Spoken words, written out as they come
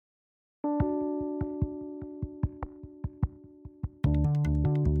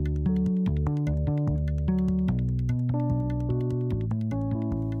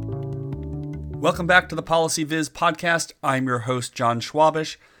Welcome back to the Policy Viz podcast. I'm your host, John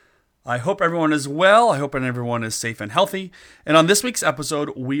Schwabish. I hope everyone is well. I hope everyone is safe and healthy. And on this week's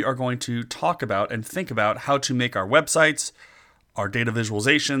episode, we are going to talk about and think about how to make our websites, our data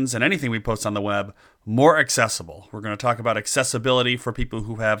visualizations, and anything we post on the web more accessible. We're going to talk about accessibility for people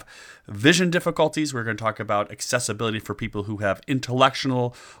who have vision difficulties. We're going to talk about accessibility for people who have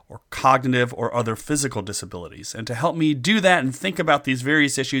intellectual or cognitive or other physical disabilities. And to help me do that and think about these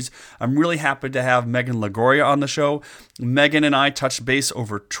various issues, I'm really happy to have Meagan Longoria on the show. Meagan and I touched base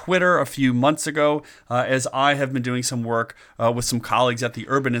over Twitter a few months ago as I have been doing some work with some colleagues at the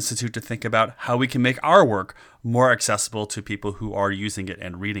Urban Institute to think about how we can make our work more accessible to people who are using it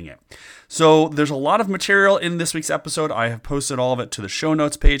and reading it. So there's a lot of material in this week's episode. I have posted all of it to the show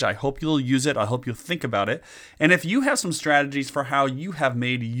notes page. I hope you'll use it. I hope you'll think about it. And if you have some strategies for how you have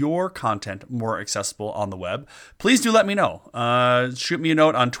made your content more accessible on the web, please do let me know. Shoot me a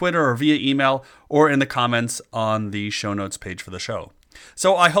note on Twitter or via email or in the comments on the show notes page for the show.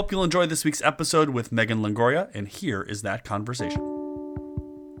 So I hope you'll enjoy this week's episode with Meagan Longoria, and here is that conversation.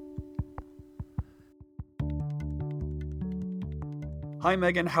 Hi,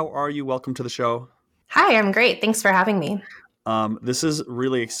 Meagan. How are you? Welcome to the show. Hi, I'm great. Thanks for having me. This is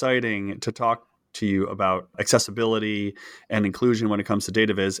really exciting to talk to you about accessibility and inclusion when it comes to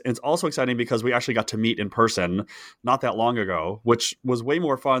data viz. And it's also exciting because we actually got to meet in person not that long ago, which was way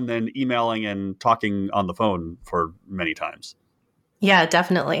more fun than emailing and talking on the phone for many times. Yeah,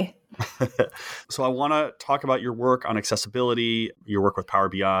 definitely. So I want to talk about your work on accessibility, your work with Power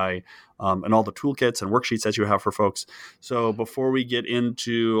BI, and all the toolkits and worksheets that you have for folks. So before we get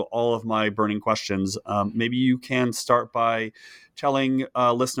into all of my burning questions, maybe you can start by telling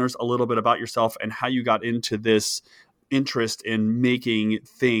listeners a little bit about yourself and how you got into this interest in making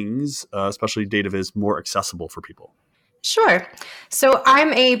things, especially data viz, more accessible for people. Sure. So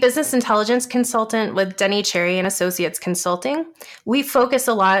I'm a business intelligence consultant with Denny Cherry and Associates Consulting. We focus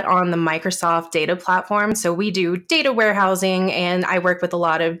a lot on the Microsoft data platform. So we do data warehousing, and I work with a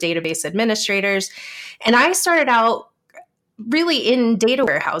lot of database administrators. And I started out really in data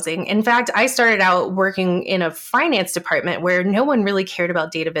warehousing. In fact, I started out working in a finance department where no one really cared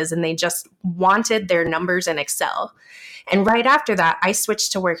about data viz, and they just wanted their numbers in Excel. And right after that, I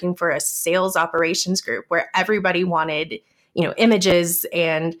switched to working for a sales operations group where everybody wanted, images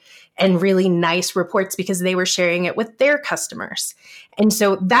and really nice reports because they were sharing it with their customers. And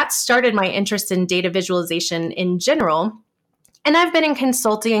so that started my interest in data visualization in general. And I've been in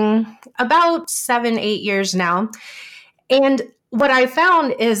consulting about 7-8 years now. And what I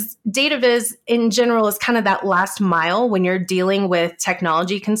found is data viz in general is kind of that last mile when you're dealing with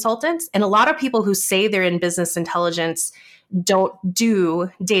technology consultants. And a lot of people who say they're in business intelligence don't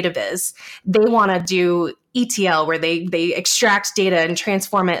do data viz. They want to do ETL, where they extract data and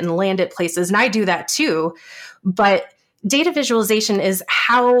transform it and land it places. And I do that too. But data visualization is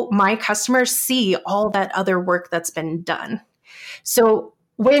how my customers see all that other work that's been done. So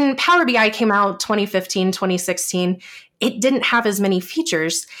when Power BI came out 2015, 2016, it didn't have as many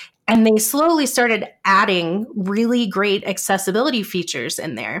features, and they slowly started adding really great accessibility features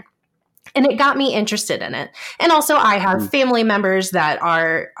in there. And it got me interested in it. And also I have family members that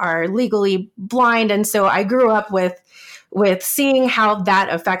are legally blind. And so I grew up with seeing how that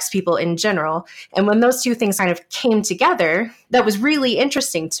affects people in general. And when those two things kind of came together, that was really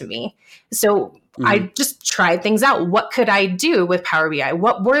interesting to me. So I just tried things out. What could I do with Power BI?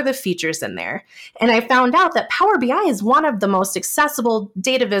 What were the features in there? And I found out that Power BI is one of the most accessible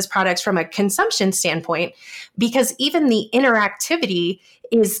data viz products from a consumption standpoint, because even the interactivity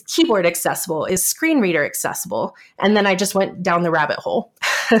is keyboard accessible, is screen reader accessible. And then I just went down the rabbit hole.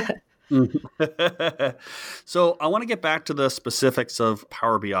 So I want to get back to the specifics of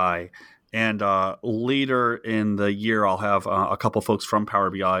Power BI. And later in the year, I'll have a couple folks from Power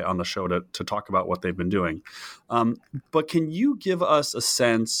BI on the show to talk about what they've been doing. But can you give us a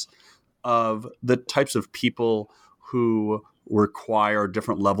sense of the types of people who require a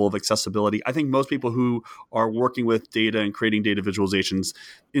different level of accessibility? I think most people who are working with data and creating data visualizations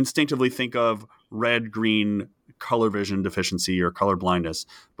instinctively think of red, green, color vision deficiency or color blindness.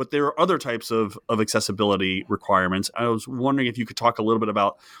 But there are other types of accessibility requirements. I was wondering if you could talk a little bit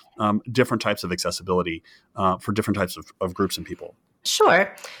about different types of accessibility for different types of groups and people.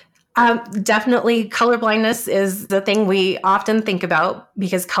 Sure. Definitely color blindness is the thing we often think about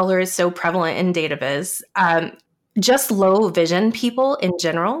because color is so prevalent in data viz. Just low vision people in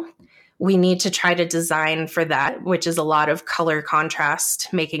general, we need to try to design for that, which is a lot of color contrast,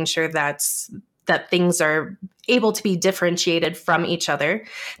 making sure that's that things are able to be differentiated from each other.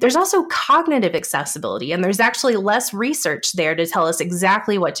 There's also cognitive accessibility, and there's actually less research there to tell us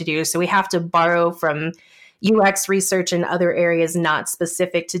exactly what to do. So we have to borrow from UX research and other areas not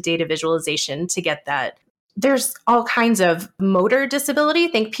specific to data visualization to get that. There's all kinds of motor disability.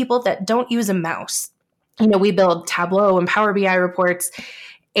 Think people that don't use a mouse. We build Tableau and Power BI reports,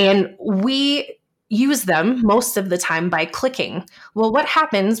 and we use them most of the time by clicking. Well, what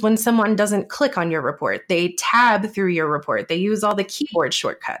happens when someone doesn't click on your report? They tab through your report. They use all the keyboard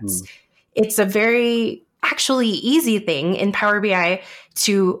shortcuts. It's a very actually easy thing in Power BI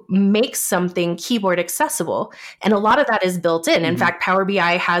to make something keyboard accessible. And a lot of that is built in. In fact, Power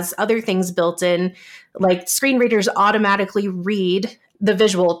BI has other things built in, like screen readers automatically read the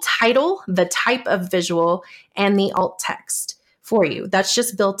visual title, the type of visual, and the alt text for you. That's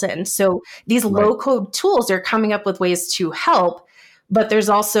just built in. So these low code tools are coming up with ways to help, but there's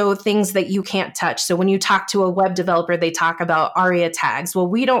also things that you can't touch. So when you talk to a web developer, they talk about ARIA tags. Well,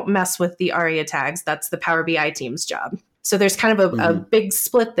 we don't mess with the ARIA tags. That's the Power BI team's job. So there's kind of a big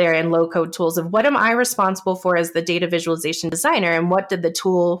split there in low code tools of what am I responsible for as the data visualization designer, and what did the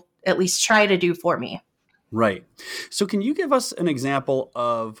tool at least try to do for me? Right. So can you give us an example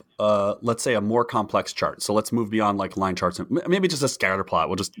of, let's say, a more complex chart? So let's move beyond like line charts and maybe just a scatter plot.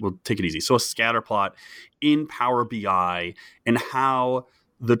 We'll take it easy. So a scatter plot in Power BI, and how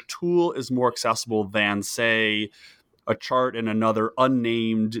the tool is more accessible than, say, a chart in another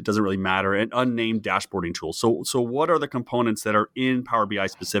unnamed, it doesn't really matter, an unnamed dashboarding tool. So what are the components that are in Power BI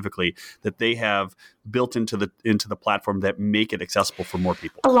specifically that they have built into the platform that make it accessible for more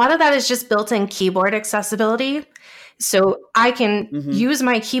people? A lot of that is just built-in keyboard accessibility. So I can use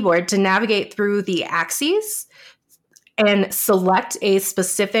my keyboard to navigate through the axes and select a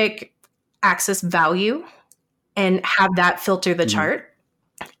specific axis value and have that filter the chart.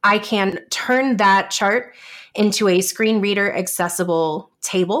 I can turn that chart into a screen reader accessible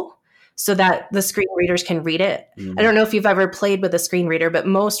table so that the screen readers can read it. I don't know if you've ever played with a screen reader, but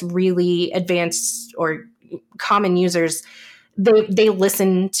most really advanced or common users, they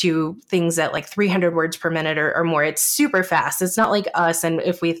listen to things at like 300 words per minute or more. It's super fast. It's not like us. And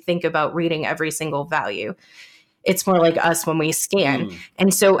if we think about reading every single value, it's more like us when we scan.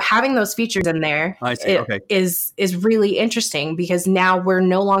 And so having those features in there is really interesting, because now we're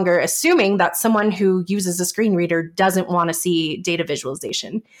no longer assuming that someone who uses a screen reader doesn't want to see data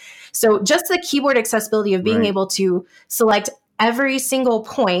visualization. So just the keyboard accessibility of being able to select every single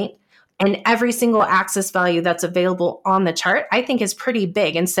point and every single axis value that's available on the chart, I think is pretty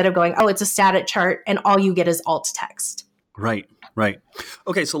big, instead of going, oh, it's a static chart and all you get is alt text. Right.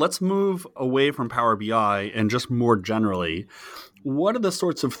 Okay, so let's move away from Power BI and just more generally, what are the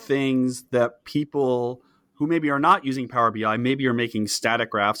sorts of things that people who maybe are not using Power BI, maybe are making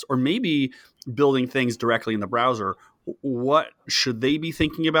static graphs, or maybe building things directly in the browser, what should they be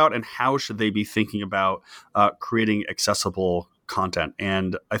thinking about, and how should they be thinking about creating accessible content?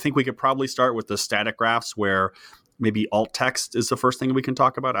 And I think we could probably start with the static graphs, where maybe alt text is the first thing we can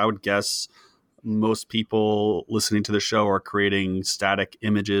talk about. I would guess most people listening to the show are creating static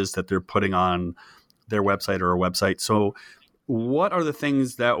images that they're putting on their website or a website. So what are the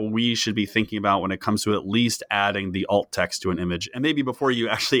things that we should be thinking about when it comes to at least adding the alt text to an image? And maybe before you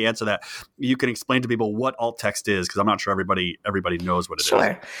actually answer that, you can explain to people what alt text is, because I'm not sure everybody knows what it is.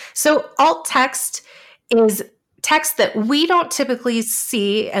 Sure. So alt text is text that we don't typically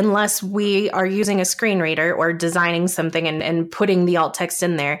see unless we are using a screen reader or designing something and putting the alt text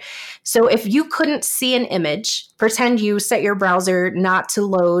in there. So if you couldn't see an image, pretend you set your browser not to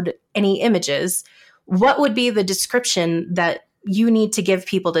load any images, what would be the description that you need to give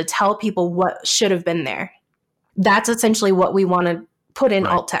people to tell people what should have been there? That's essentially what we want to put in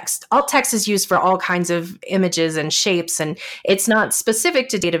alt text. Alt text is used for all kinds of images and shapes, and it's not specific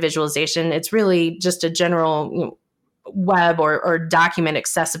to data visualization. It's really just a general web or document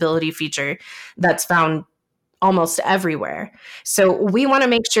accessibility feature that's found almost everywhere. So we want to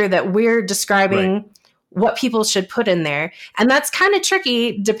make sure that we're describing what people should put in there. And that's kind of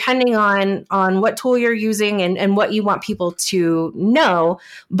tricky depending on what tool you're using and what you want people to know.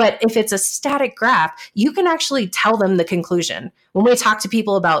 But if it's a static graph, you can actually tell them the conclusion. When we talk to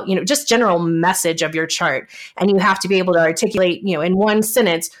people about, just general message of your chart, and you have to be able to articulate, in one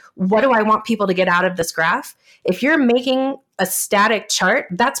sentence, what do I want people to get out of this graph? If you're making a static chart,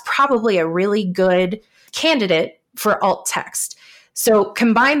 that's probably a really good candidate for alt text. So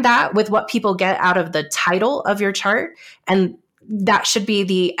combine that with what people get out of the title of your chart, and that should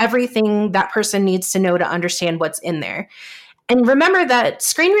be everything that person needs to know to understand what's in there. And remember that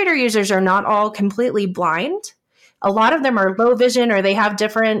screen reader users are not all completely blind. A lot of them are low vision or they have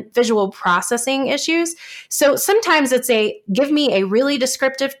different visual processing issues. So sometimes it's give me a really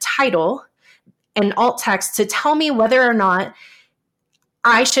descriptive title and alt text to tell me whether or not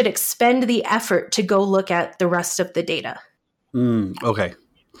I should expend the effort to go look at the rest of the data. Okay.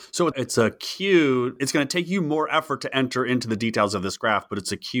 So it's a cue. It's going to take you more effort to enter into the details of this graph, but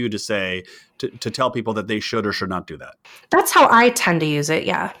it's a cue to say, to tell people that they should or should not do that. That's how I tend to use it.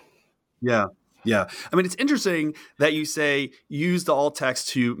 Yeah. Yeah. Yeah. I mean, it's interesting that you say use the alt text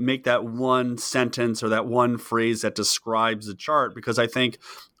to make that one sentence or that one phrase that describes the chart, because I think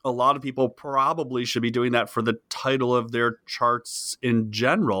a lot of people probably should be doing that for the title of their charts in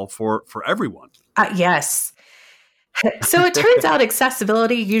general for everyone. Yes. So it turns out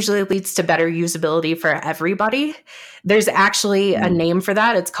accessibility usually leads to better usability for everybody. There's actually a name for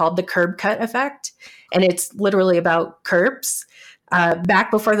that. It's called the curb cut effect, and it's literally about curbs. Back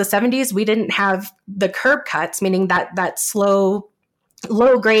before the 70s, we didn't have the curb cuts, meaning that slow,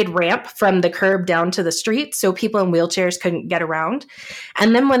 low-grade ramp from the curb down to the street, so people in wheelchairs couldn't get around.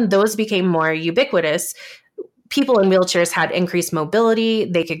 And then when those became more ubiquitous, people in wheelchairs had increased mobility.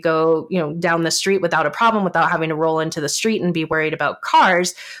 They could go, down the street without a problem, without having to roll into the street and be worried about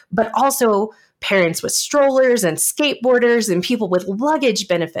cars. But also parents with strollers and skateboarders and people with luggage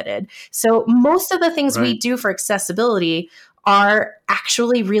benefited. So most of the things we do for accessibility are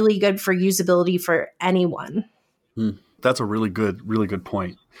actually really good for usability for anyone. That's a really good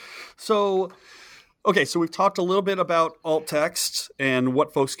point. So, okay, so we've talked a little bit about alt text and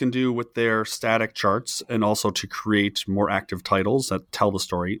what folks can do with their static charts and also to create more active titles that tell the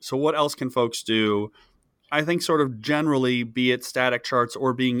story. So what else can folks do? I think sort of generally, be it static charts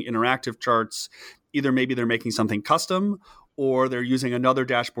or being interactive charts, either maybe they're making something custom or they're using another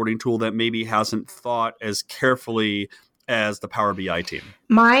dashboarding tool that maybe hasn't thought as carefully as the Power BI team.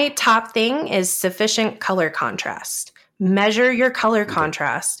 My top thing is sufficient color contrast. Measure your color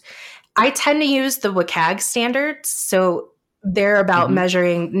contrast. I tend to use the WCAG standards. So they're about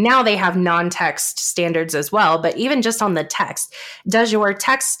measuring. Now they have non-text standards as well, but even just on the text, does your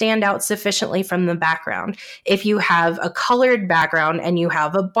text stand out sufficiently from the background? If you have a colored background and you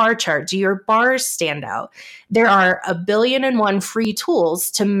have a bar chart, do your bars stand out? There are 1,000,000,001 free tools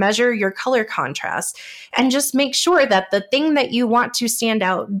to measure your color contrast, and just make sure that the thing that you want to stand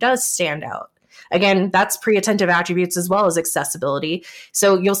out does stand out. Again, that's pre-attentive attributes as well as accessibility.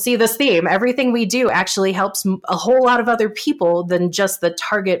 So you'll see this theme. Everything we do actually helps a whole lot of other people than just the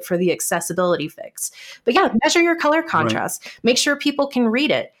target for the accessibility fix. But yeah, measure your color contrast. Make sure people can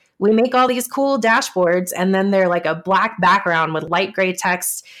read it. We make all these cool dashboards and then they're like a black background with light gray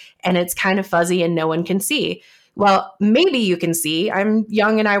text and it's kind of fuzzy and no one can see. Well, maybe you can see. I'm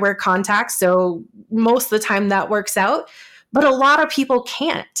young and I wear contacts, so most of the time that works out. But a lot of people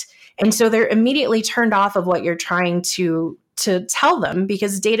can't. And so they're immediately turned off of what you're trying to tell them,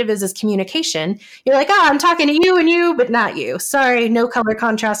 because data viz is communication. You're like, I'm talking to you and you, but not you. Sorry, no color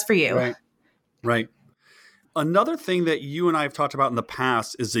contrast for you. Right. Another thing that you and I have talked about in the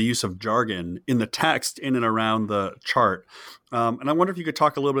past is the use of jargon in the text in and around the chart. And I wonder if you could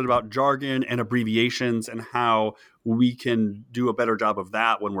talk a little bit about jargon and abbreviations and how we can do a better job of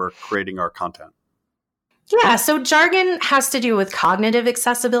that when we're creating our content. Yeah, so jargon has to do with cognitive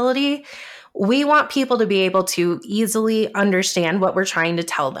accessibility. We want people to be able to easily understand what we're trying to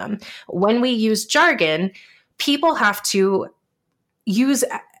tell them. When we use jargon, people have to use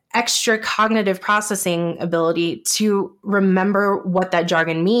extra cognitive processing ability to remember what that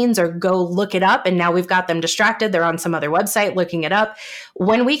jargon means or go look it up. And now we've got them distracted. They're on some other website looking it up.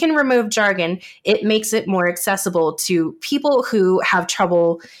 When we can remove jargon, it makes it more accessible to people who have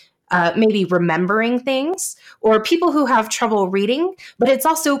trouble maybe remembering things, or people who have trouble reading, but it's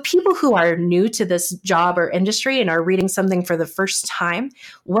also people who are new to this job or industry and are reading something for the first time.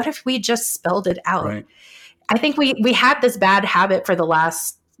 What if we just spelled it out? Right. I think we had this bad habit for the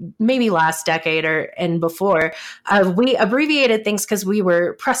last decade and before. We abbreviated things because we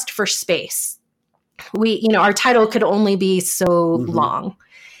were pressed for space. Our title could only be so long.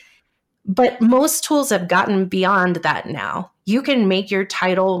 But most tools have gotten beyond that now. You can make your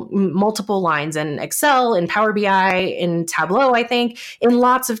title multiple lines in Excel, in Power BI, in Tableau, I think, in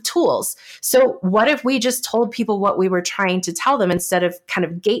lots of tools. So what if we just told people what we were trying to tell them instead of kind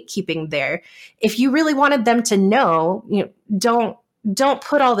of gatekeeping there? If you really wanted them to know, don't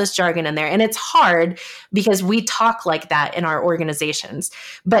put all this jargon in there. And it's hard because we talk like that in our organizations.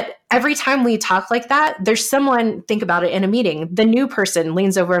 But every time we talk like that, there's someone, think about it in a meeting, the new person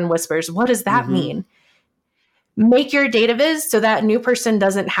leans over and whispers, what does that mean? Make your data viz so that new person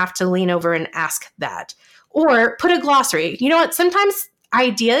doesn't have to lean over and ask that. Or put a glossary. You know what? Sometimes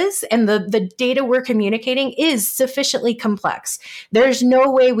ideas and the data we're communicating is sufficiently complex. There's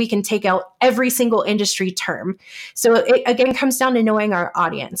no way we can take out every single industry term. So it again comes down to knowing our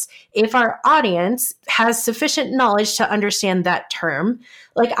audience. If our audience has sufficient knowledge to understand that term,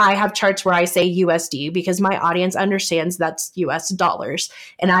 like I have charts where I say USD because my audience understands that's US dollars,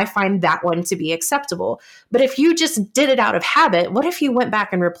 and I find that one to be acceptable. But if you just did it out of habit, what if you went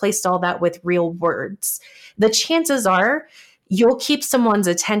back and replaced all that with real words? The chances are you'll keep someone's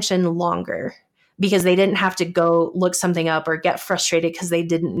attention longer because they didn't have to go look something up or get frustrated because they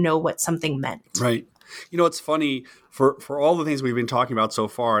didn't know what something meant. Right. It's funny for all the things we've been talking about so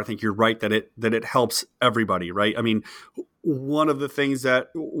far. I think you're right that it helps everybody, right? I mean, one of the things that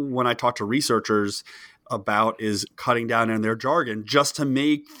when I talk to researchers about is cutting down on their jargon just to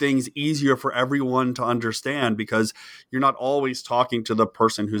make things easier for everyone to understand, because you're not always talking to the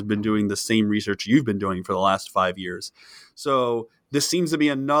person who's been doing the same research you've been doing for the last 5 years. So this seems to be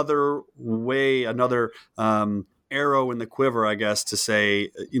another way, another arrow in the quiver, I guess, to say,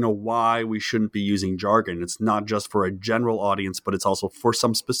 why we shouldn't be using jargon. It's not just for a general audience, but it's also for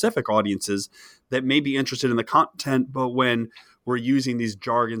some specific audiences that may be interested in the content, but when we're using these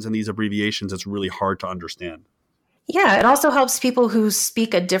jargons and these abbreviations, it's really hard to understand. Yeah, it also helps people who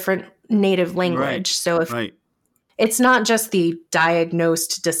speak a different native language. Right. So if it's not just the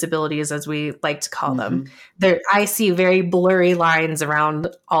diagnosed disabilities, as we like to call them, I see very blurry lines around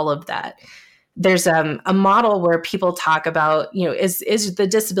all of that. There's a model where people talk about, is the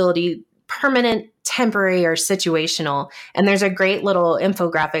disability permanent, temporary, or situational? And there's a great little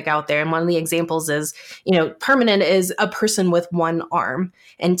infographic out there. And one of the examples is, permanent is a person with one arm,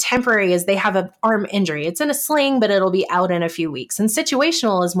 and temporary is they have an arm injury. It's in a sling, but it'll be out in a few weeks. And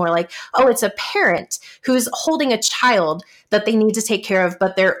situational is more like, it's a parent who's holding a child that they need to take care of,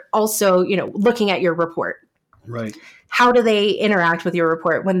 but they're also, looking at your report. Right. How do they interact with your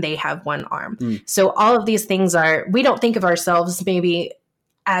report when they have one arm? So all of these things we don't think of ourselves maybe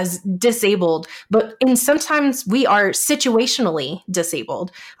as disabled, but sometimes we are situationally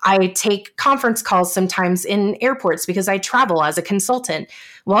disabled. I take conference calls sometimes in airports because I travel as a consultant.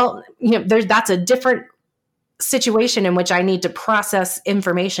 Well, that's a different situation in which I need to process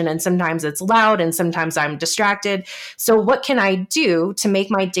information, and sometimes it's loud and sometimes I'm distracted. So what can I do to make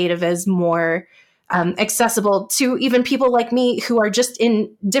my data viz more accessible to even people like me who are just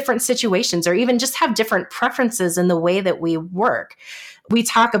in different situations or even just have different preferences in the way that we work? We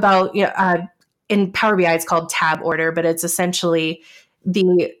talk about, in Power BI, it's called tab order, but it's essentially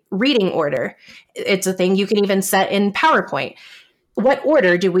the reading order. It's a thing you can even set in PowerPoint. What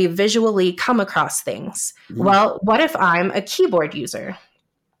order do we visually come across things? Well, what if I'm a keyboard user?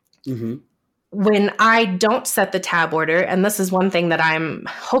 When I don't set the tab order, and this is one thing that I'm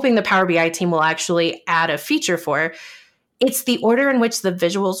hoping the Power BI team will actually add a feature for, it's the order in which the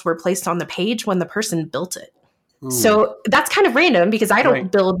visuals were placed on the page when the person built it. So that's kind of random because I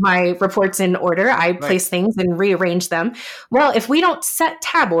don't build my reports in order. I place things and rearrange them. Well, if we don't set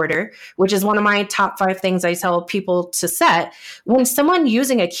tab order, which is one of my top 5 things I tell people to set, when someone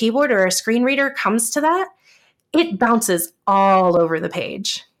using a keyboard or a screen reader comes to that, it bounces all over the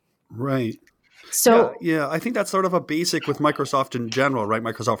page. Right. So yeah, I think that's sort of a basic with Microsoft in general, right?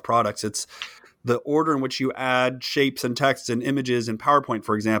 Microsoft products. It's the order in which you add shapes and texts and images in PowerPoint,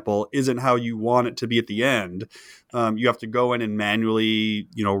 for example, isn't how you want it to be at the end. You have to go in and manually,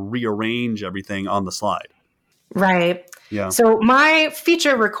 rearrange everything on the slide. Right. Yeah. So my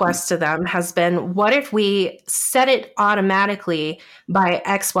feature request to them has been, what if we set it automatically by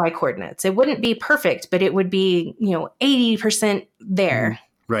XY coordinates? It wouldn't be perfect, but it would be, 80% there.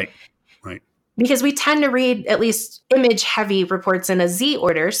 Right. Because we tend to read at least image heavy reports in a Z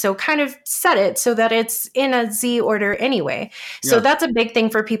order. So kind of set it so that it's in a Z order anyway. So that's a big thing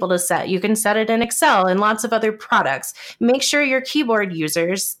for people to set. You can set it in Excel and lots of other products. Make sure your keyboard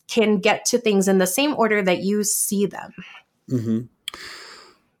users can get to things in the same order that you see them.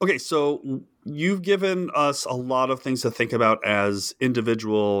 Okay, so you've given us a lot of things to think about as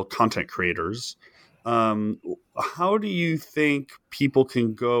individual content creators. How do you think people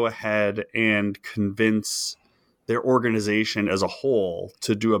can go ahead and convince their organization as a whole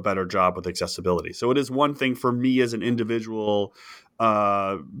to do a better job with accessibility? So it is one thing for me as an individual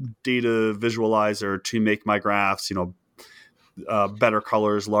data visualizer to make my graphs, better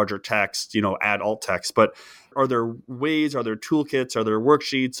colors, larger text, add alt text. But are there ways, are there toolkits, are there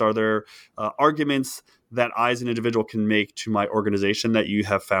worksheets, are there arguments that I as an individual can make to my organization that you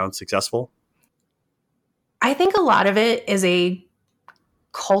have found successful? I think a lot of it is a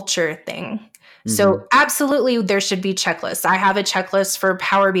culture thing. So absolutely, there should be checklists. I have a checklist for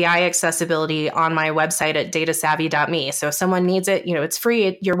Power BI accessibility on my website at datasavvy.me. So if someone needs it, it's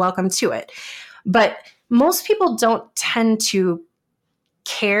free. You're welcome to it. But most people don't tend to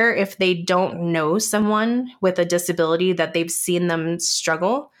care if they don't know someone with a disability that they've seen them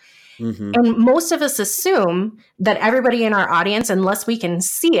struggle. And most of us assume that everybody in our audience, unless we can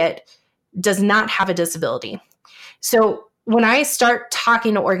see it, does not have a disability. So when I start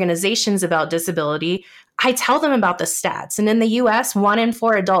talking to organizations about disability, I tell them about the stats. And in the US, 1 in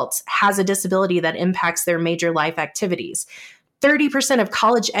 4 adults has a disability that impacts their major life activities. 30% of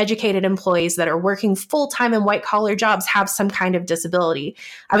college-educated employees that are working full-time in white-collar jobs have some kind of disability.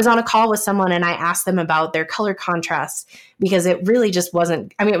 I was on a call with someone and I asked them about their color contrast because it really just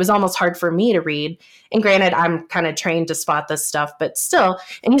wasn't, it was almost hard for me to read. And granted, I'm kind of trained to spot this stuff, but still.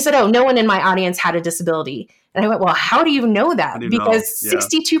 And he said, oh, no one in my audience had a disability. And I went, well, how do you know that? Because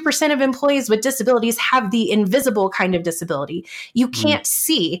 62% of employees with disabilities have the invisible kind of disability. You can't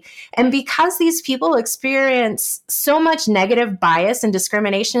see. And because these people experience so much negative bias and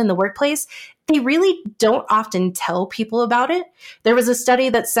discrimination in the workplace, they really don't often tell people about it. There was a study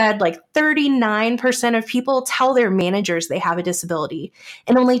that said 39% of people tell their managers they have a disability,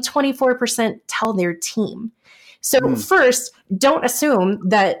 and only 24% tell their team. So first, don't assume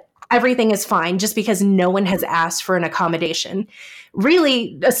that everything is fine just because no one has asked for an accommodation.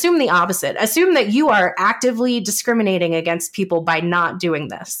 Really, assume the opposite. Assume that you are actively discriminating against people by not doing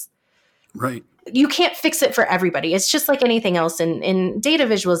this. Right. You can't fix it for everybody. It's just like anything else in data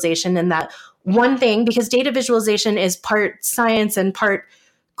visualization, and that one thing, because data visualization is part science and part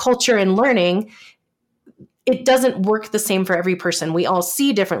culture and learning, it doesn't work the same for every person. We all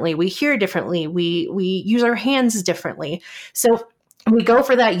see differently. We hear differently. We use our hands differently. So we go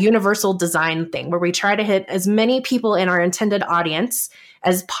for that universal design thing where we try to hit as many people in our intended audience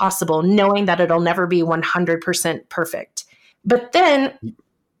as possible, knowing that it'll never be 100% perfect. But then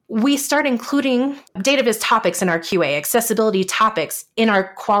we start including data viz topics in our QA, accessibility topics in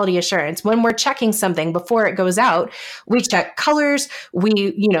our quality assurance. When we're checking something before it goes out, we check colors.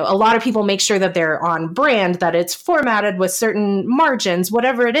 A lot of people make sure that they're on brand, that it's formatted with certain margins,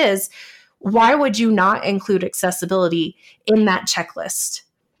 whatever it is. Why would you not include accessibility in that checklist?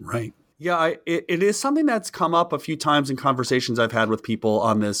 Right. Yeah, it is something that's come up a few times in conversations I've had with people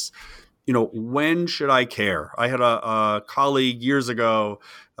on this. When should I care? I had a colleague years ago.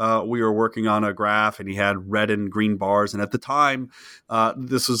 We were working on a graph and he had red and green bars. And at the time,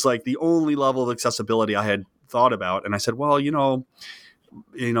 this was the only level of accessibility I had thought about. And I said, well,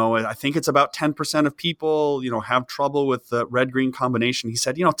 I think it's about 10% of people, have trouble with the red-green combination. He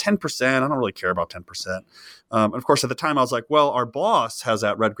said, 10%, I don't really care about 10%. And of course, at the time I was like, well, our boss has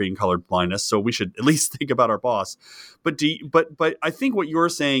that red-green colored blindness, so we should at least think about our boss. But I think what you're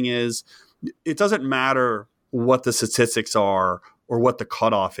saying is it doesn't matter what the statistics are or what the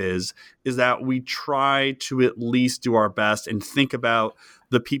cutoff is that we try to at least do our best and think about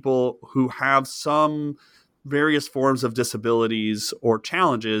the people who have some various forms of disabilities or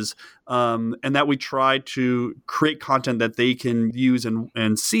challenges, and that we try to create content that they can use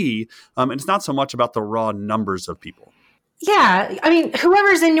and see. And it's not so much about the raw numbers of people. Yeah.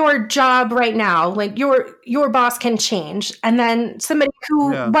 Whoever's in your job right now, your boss can change. And then somebody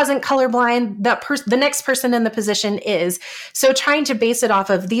who wasn't colorblind, the next person in the position is. So trying to base it off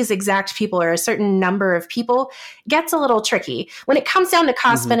of these exact people or a certain number of people gets a little tricky. When it comes down to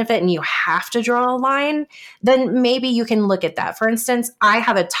cost benefit and you have to draw a line, then maybe you can look at that. For instance, I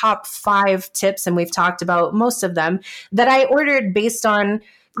have a top 5 tips, and we've talked about most of them, that I ordered based on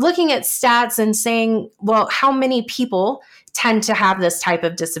looking at stats and saying, well, how many people tend to have this type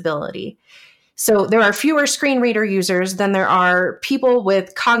of disability? So there are fewer screen reader users than there are people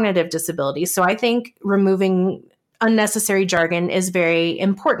with cognitive disabilities. So I think removing unnecessary jargon is very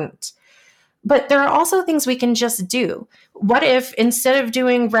important. But there are also things we can just do. What if instead of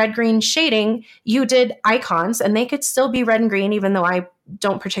doing red-green shading, you did icons, and they could still be red and green, even though I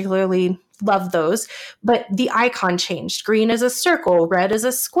don't particularly love those, but the icon changed. Green is a circle, red is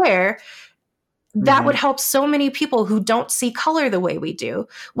a square. That would help so many people who don't see color the way we do.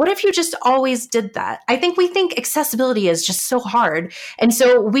 What if you just always did that? I think we think accessibility is just so hard. And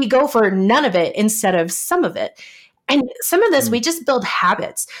so we go for none of it instead of some of it. And some of this, we just build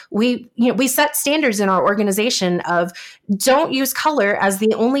habits. We set standards in our organization of don't use color as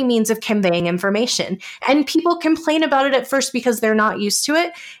the only means of conveying information. And people complain about it at first because they're not used to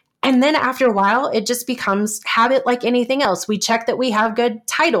it. And then after a while, it just becomes habit like anything else. We check that we have good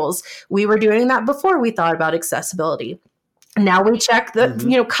titles. We were doing that before we thought about accessibility. Now we check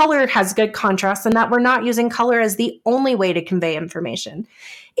that, color has good contrast and that we're not using color as the only way to convey information.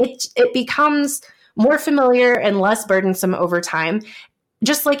 It becomes more familiar and less burdensome over time.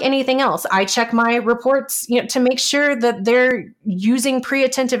 Just like anything else, I check my reports, to make sure that they're using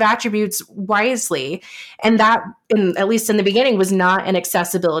pre-attentive attributes wisely. And that, at least in the beginning, was not an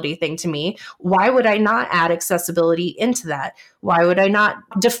accessibility thing to me. Why would I not add accessibility into that? Why would I not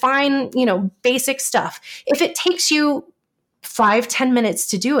define, basic stuff? If it takes you 5-10 minutes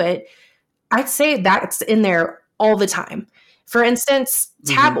to do it, I'd say that's in there all the time. For instance,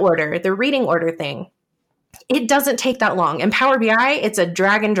 tab order, the reading order thing, it doesn't take that long. In Power BI, it's a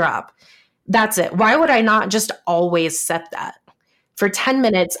drag and drop. That's it. Why would I not just always set that? For 10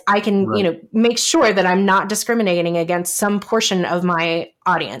 minutes, I can, make sure that I'm not discriminating against some portion of my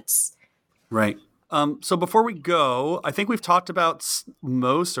audience. Right. So before we go, I think we've talked about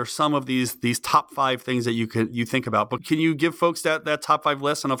most or some of these top 5 things that you think about. But can you give folks that top 5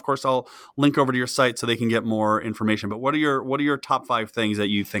 list? And of course, I'll link over to your site so they can get more information. But what are your top 5 things that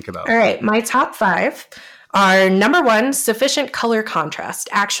you think about? All right, my top 5 are: number 1, sufficient color contrast,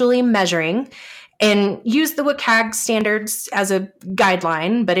 actually measuring. And use the WCAG standards as a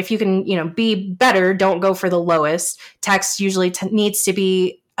guideline. But if you can, be better, don't go for the lowest. Text usually needs to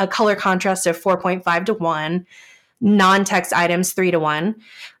be a color contrast of 4.5 to 1, non-text items 3 to 1.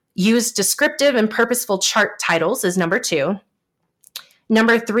 Use descriptive and purposeful chart titles is number 2.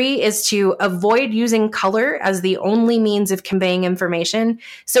 Number 3 is to avoid using color as the only means of conveying information.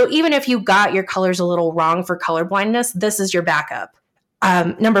 So even if you got your colors a little wrong for color blindness, this is your backup.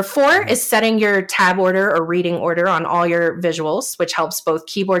 Number 4 is setting your tab order or reading order on all your visuals, which helps both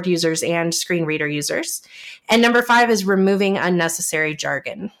keyboard users and screen reader users. And number 5 is removing unnecessary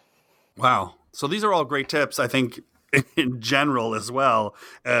jargon. Wow. So these are all great tips, I think, in general, as well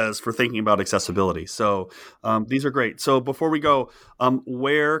as for thinking about accessibility. So these are great. So before we go,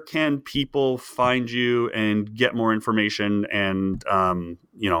 where can people find you and get more information and,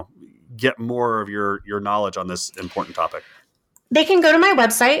 get more of your knowledge on this important topic? They can go to my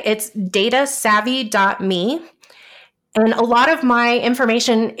website. It's datasavvy.me. And a lot of my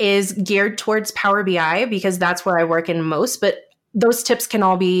information is geared towards Power BI because that's where I work in most. But those tips can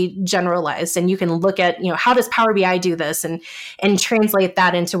all be generalized. And you can look at, how does Power BI do this and translate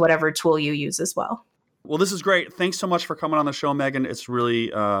that into whatever tool you use as well. Well, this is great. Thanks so much for coming on the show, Meagan. It's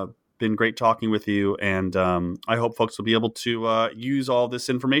really been great talking with you. And I hope folks will be able to use all this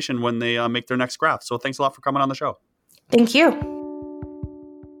information when they make their next graph. So thanks a lot for coming on the show. Thank you.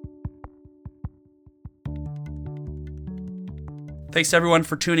 Thanks everyone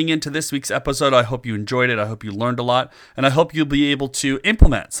for tuning in to this week's episode. I hope you enjoyed it. I hope you learned a lot. And I hope you'll be able to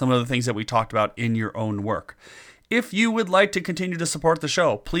implement some of the things that we talked about in your own work. If you would like to continue to support the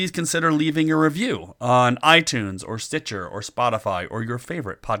show, please consider leaving a review on iTunes or Stitcher or Spotify or your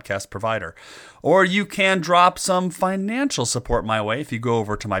favorite podcast provider. Or you can drop some financial support my way if you go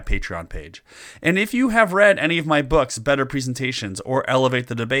over to my Patreon page. And if you have read any of my books, Better Presentations or Elevate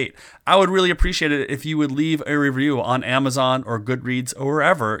the Debate, I would really appreciate it if you would leave a review on Amazon or Goodreads or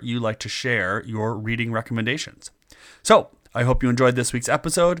wherever you like to share your reading recommendations. So, I hope you enjoyed this week's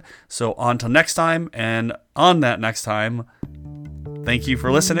episode. So on to next time, and on that next time, thank you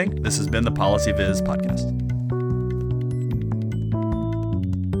for listening. This has been the Policy Viz podcast.